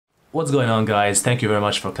What's going on, guys? Thank you very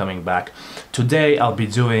much for coming back. Today I'll be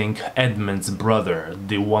doing Edmund's brother,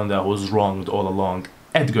 the one that was wronged all along,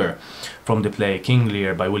 Edgar, from the play King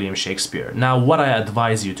Lear by William Shakespeare. Now, what I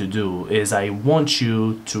advise you to do is I want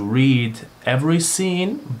you to read every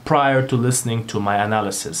scene prior to listening to my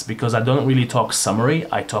analysis, because I don't really talk summary,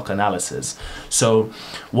 I talk analysis. So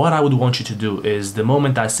what I would want you to do is the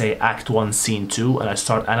moment I say Act 1, Scene 2 and I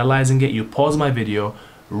start analyzing it, you pause my video,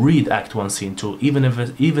 read Act 1, Scene 2, even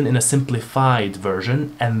in a simplified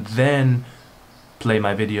version, and then play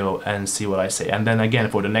my video and see what I say. And then again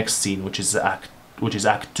for the next scene, which is Act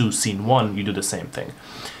 2, Scene 1, you do the same thing.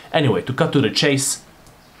 Anyway, to cut to the chase,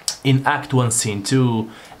 in Act 1, Scene 2,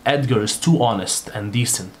 Edgar is too honest and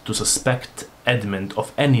decent to suspect Edmund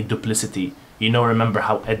of any duplicity. Remember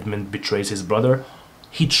how Edmund betrays his brother?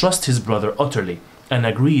 He trusts his brother utterly and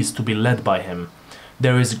agrees to be led by him.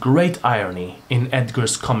 There is great irony in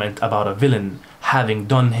Edgar's comment about a villain having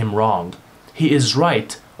done him wrong. He is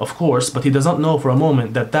right, of course, but he does not know for a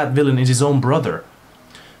moment that that villain is his own brother.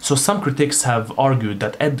 So some critics have argued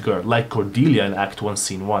that Edgar, like Cordelia in Act 1,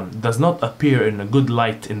 Scene 1, does not appear in a good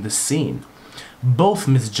light in this scene. Both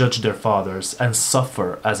misjudge their fathers and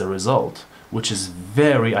suffer as a result, which is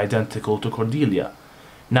very identical to Cordelia.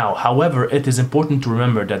 Now, however, it is important to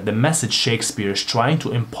remember that the message Shakespeare is trying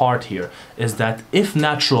to impart here is that if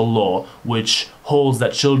natural law, which holds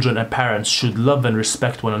that children and parents should love and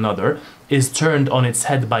respect one another, is turned on its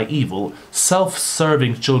head by evil,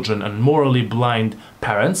 self-serving children and morally blind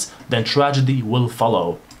parents, then tragedy will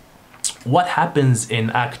follow. What happens in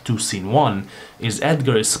Act 2, Scene 1 is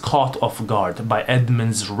Edgar is caught off guard by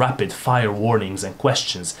Edmund's rapid-fire warnings and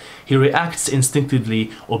questions. He reacts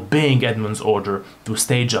instinctively, obeying Edmund's order to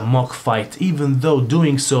stage a mock fight, even though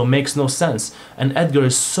doing so makes no sense, and Edgar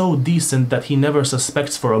is so decent that he never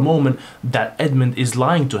suspects for a moment that Edmund is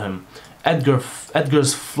lying to him.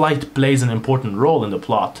 Edgar's flight plays an important role in the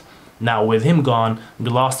plot. Now, with him gone,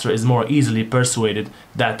 Gloucester is more easily persuaded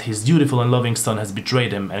that his dutiful and loving son has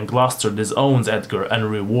betrayed him, and Gloucester disowns Edgar and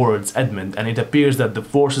rewards Edmund, and it appears that the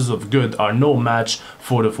forces of good are no match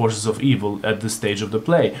for the forces of evil at this stage of the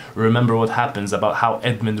play. Remember what happens about how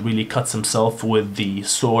Edmund really cuts himself with the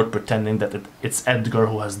sword, pretending that it's Edgar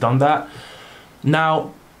who has done that.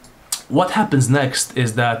 Now, what happens next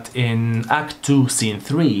is that in Act 2, Scene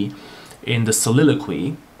 3, in the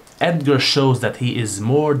soliloquy, Edgar shows that he is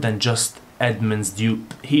more than just Edmund's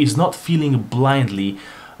dupe. He is not feeling blindly,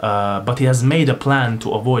 but he has made a plan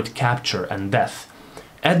to avoid capture and death.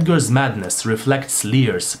 Edgar's madness reflects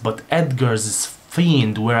Lear's, but Edgar's is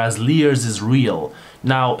feigned, whereas Lear's is real.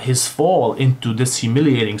 Now, his fall into this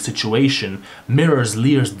humiliating situation mirrors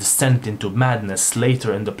Lear's descent into madness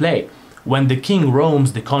later in the play, when the king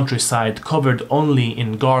roams the countryside covered only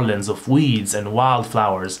in garlands of weeds and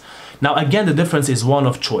wildflowers. Now again, the difference is one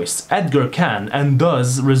of choice. Edgar can and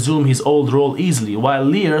does resume his old role easily, while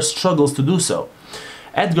Lear struggles to do so.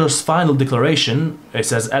 Edgar's final declaration, it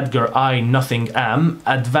says Edgar I nothing am,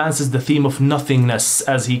 advances the theme of nothingness,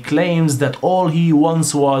 as he claims that all he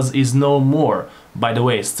once was is no more. By the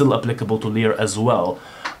way, still applicable to Lear as well.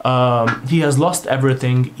 He has lost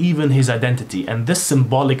everything, even his identity, and this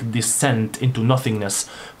symbolic descent into nothingness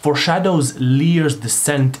foreshadows Lear's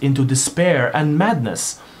descent into despair and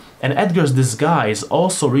madness. And Edgar's disguise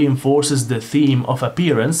also reinforces the theme of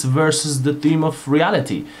appearance versus the theme of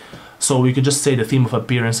reality. So we could just say the theme of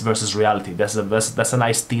appearance versus reality. That's a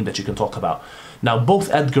nice theme that you can talk about. Now, both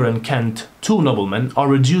Edgar and Kent, two noblemen, are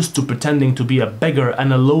reduced to pretending to be a beggar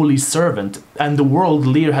and a lowly servant, and the world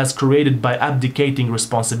Lear has created by abdicating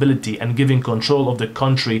responsibility and giving control of the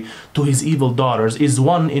country to his evil daughters is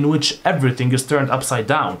one in which everything is turned upside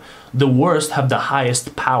down. The worst have the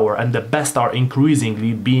highest power, and the best are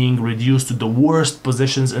increasingly being reduced to the worst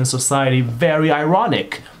positions in society. Very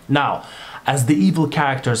ironic. Now, as the evil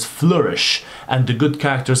characters flourish and the good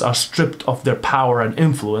characters are stripped of their power and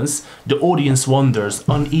influence, the audience wonders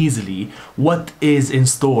uneasily what is in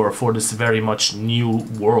store for this very much new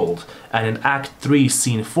world. And in Act 3,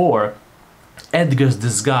 Scene 4, Edgar's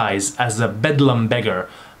disguise as a bedlam beggar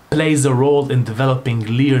plays a role in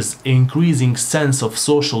developing Lear's increasing sense of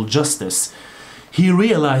social justice. He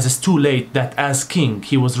realizes too late that as king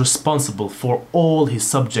he was responsible for all his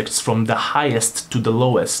subjects from the highest to the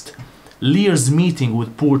lowest. Lear's meeting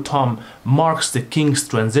with poor Tom marks the king's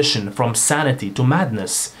transition from sanity to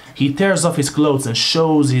madness. He tears off his clothes and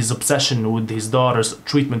shows his obsession with his daughter's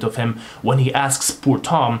treatment of him when he asks poor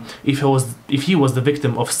Tom if he was the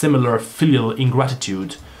victim of similar filial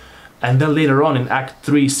ingratitude. And then later on in Act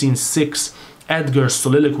 3, Scene 6, Edgar's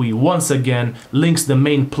soliloquy once again links the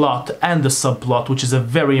main plot and the subplot, which is a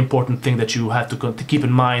very important thing that you have to keep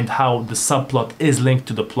in mind, how the subplot is linked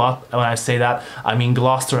to the plot. When I say that, I mean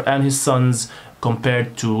Gloucester and his sons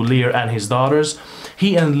compared to Lear and his daughters.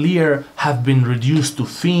 He and Lear have been reduced to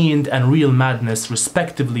fiend and real madness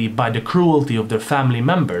respectively by the cruelty of their family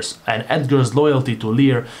members, and Edgar's loyalty to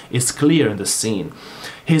Lear is clear in the scene.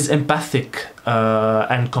 His empathic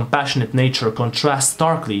and compassionate nature contrasts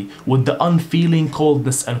starkly with the unfeeling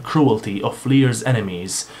coldness and cruelty of Lear's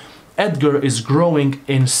enemies. Edgar is growing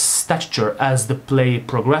in stature as the play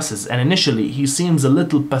progresses, and initially he seems a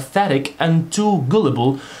little pathetic and too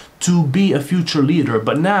gullible to be a future leader,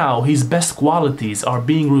 but now his best qualities are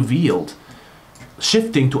being revealed.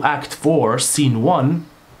 Shifting to Act 4, Scene 1,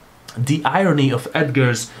 the irony of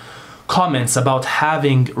Edgar's comments about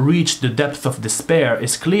having reached the depth of despair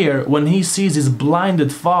is clear when he sees his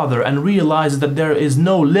blinded father and realizes that there is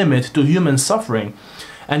no limit to human suffering.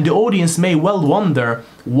 And the audience may well wonder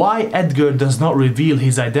why Edgar does not reveal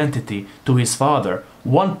his identity to his father.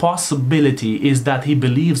 One possibility is that he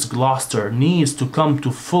believes Gloucester needs to come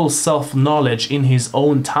to full self-knowledge in his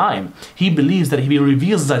own time. He believes that if he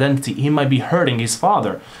reveals his identity, he might be hurting his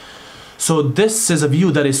father. So this is a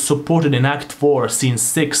view that is supported in Act 4, Scene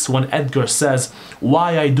 6, when Edgar says,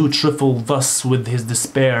 "Why I do trifle thus with his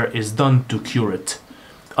despair is done to cure it."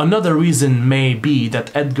 Another reason may be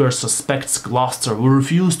that Edgar suspects Gloucester will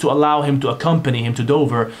refuse to allow him to accompany him to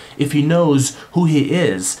Dover if he knows who he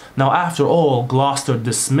is. Now, after all, Gloucester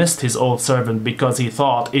dismissed his old servant because he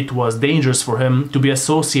thought it was dangerous for him to be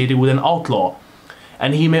associated with an outlaw.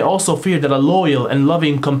 And he may also fear that a loyal and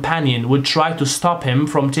loving companion would try to stop him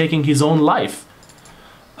from taking his own life.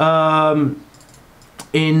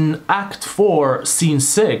 In Act 4, Scene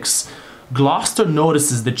 6, Gloucester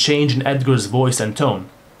notices the change in Edgar's voice and tone.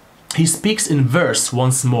 He speaks in verse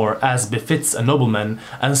once more, as befits a nobleman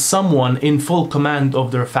and someone in full command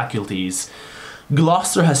of their faculties.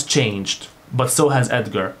 Gloucester has changed, but so has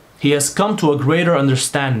Edgar. He has come to a greater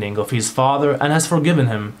understanding of his father and has forgiven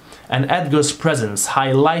him. And Edgar's presence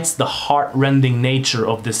highlights the heart-rending nature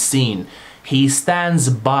of this scene. He stands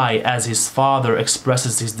by as his father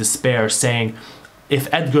expresses his despair, saying, "If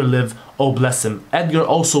Edgar live, oh bless him." Edgar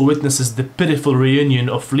also witnesses the pitiful reunion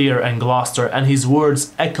of Lear and Gloucester, and his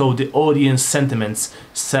words echo the audience sentiments,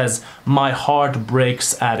 says, "My heart breaks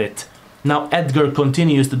at it." Now Edgar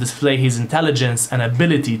continues to display his intelligence and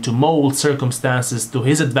ability to mold circumstances to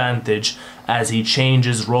his advantage as he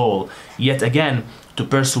changes role, yet again to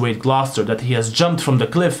persuade Gloucester that he has jumped from the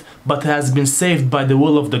cliff but has been saved by the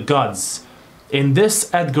will of the gods. In this,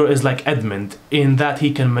 Edgar is like Edmund, in that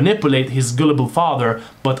he can manipulate his gullible father,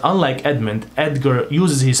 but unlike Edmund, Edgar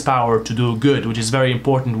uses his power to do good, which is very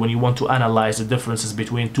important when you want to analyze the differences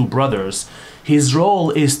between two brothers. His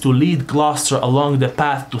role is to lead Gloucester along the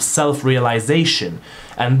path to self-realization,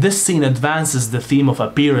 and this scene advances the theme of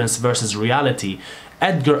appearance versus reality.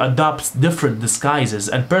 Edgar adopts different disguises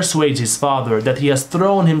and persuades his father that he has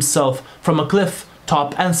thrown himself from a cliff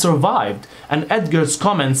top and survived, and Edgar's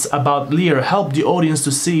comments about Lear help the audience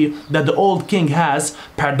to see that the old king has,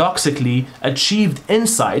 paradoxically, achieved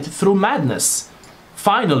insight through madness.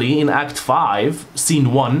 Finally, in Act 5,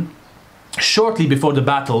 Scene 1, shortly before the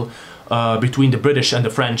battle between the British and the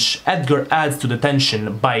French, Edgar adds to the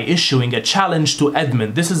tension by issuing a challenge to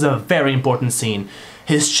Edmund. This is a very important scene.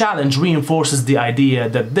 His challenge reinforces the idea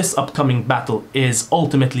that this upcoming battle is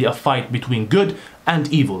ultimately a fight between good and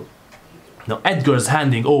evil. Now, Edgar's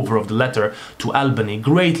handing over of the letter to Albany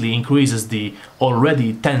greatly increases the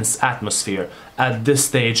already tense atmosphere at this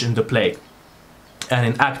stage in the play. And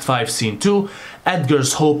in Act 5, Scene 2,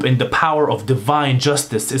 Edgar's hope in the power of divine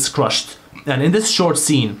justice is crushed. And in this short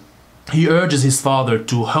scene, he urges his father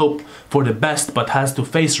to hope for the best but has to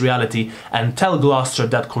face reality and tell Gloucester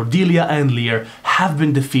that Cordelia and Lear have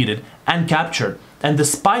been defeated and captured. And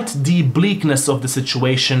despite the bleakness of the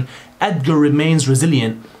situation, Edgar remains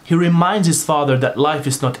resilient. He reminds his father that life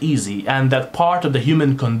is not easy and that part of the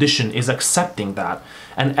human condition is accepting that.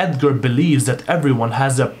 And Edgar believes that everyone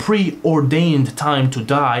has a preordained time to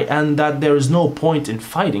die and that there is no point in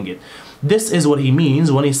fighting it. This is what he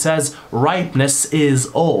means when he says ripeness is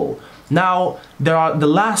all. Now, there are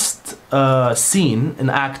the last scene in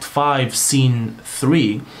Act 5, Scene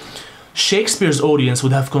 3. Shakespeare's audience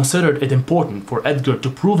would have considered it important for Edgar to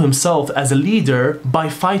prove himself as a leader by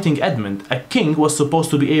fighting Edmund. A king was supposed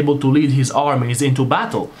to be able to lead his armies into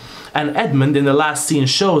battle, and Edmund in the last scene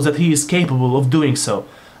shows that he is capable of doing so.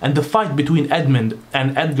 And the fight between Edmund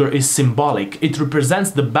and Edgar is symbolic. It represents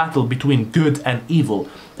the battle between good and evil,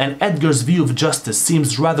 and Edgar's view of justice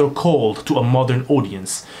seems rather cold to a modern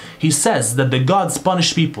audience. He says that the gods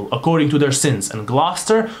punish people according to their sins, and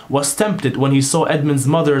Gloucester was tempted when he saw Edmund's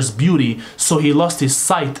mother's beauty, so he lost his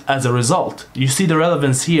sight as a result. You see the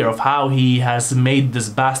relevance here of how he has made this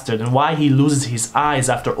bastard and why he loses his eyes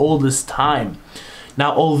after all this time.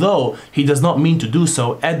 Now, although he does not mean to do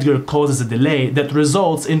so, Edgar causes a delay that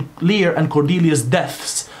results in Lear and Cordelia's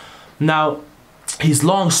deaths. Now, his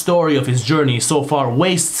long story of his journey so far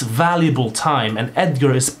wastes valuable time, and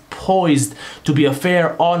Edgar is poised to be a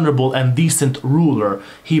fair, honorable and decent ruler.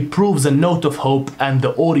 He proves a note of hope, and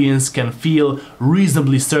the audience can feel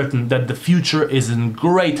reasonably certain that the future is in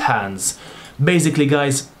great hands. Basically,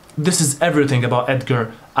 guys, this is everything about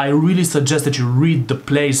Edgar. I really suggest that you read the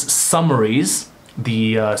play's summaries,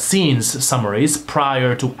 the scenes summaries,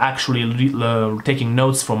 prior to actually taking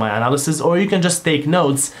notes from my analysis, or you can just take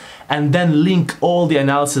notes and then link all the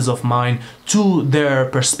analysis of mine to their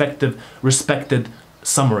respected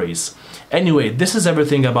summaries. Anyway, this is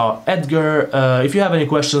everything about Edgar. If you have any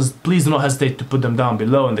questions, please do not hesitate to put them down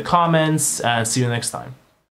below in the comments, and see you next time.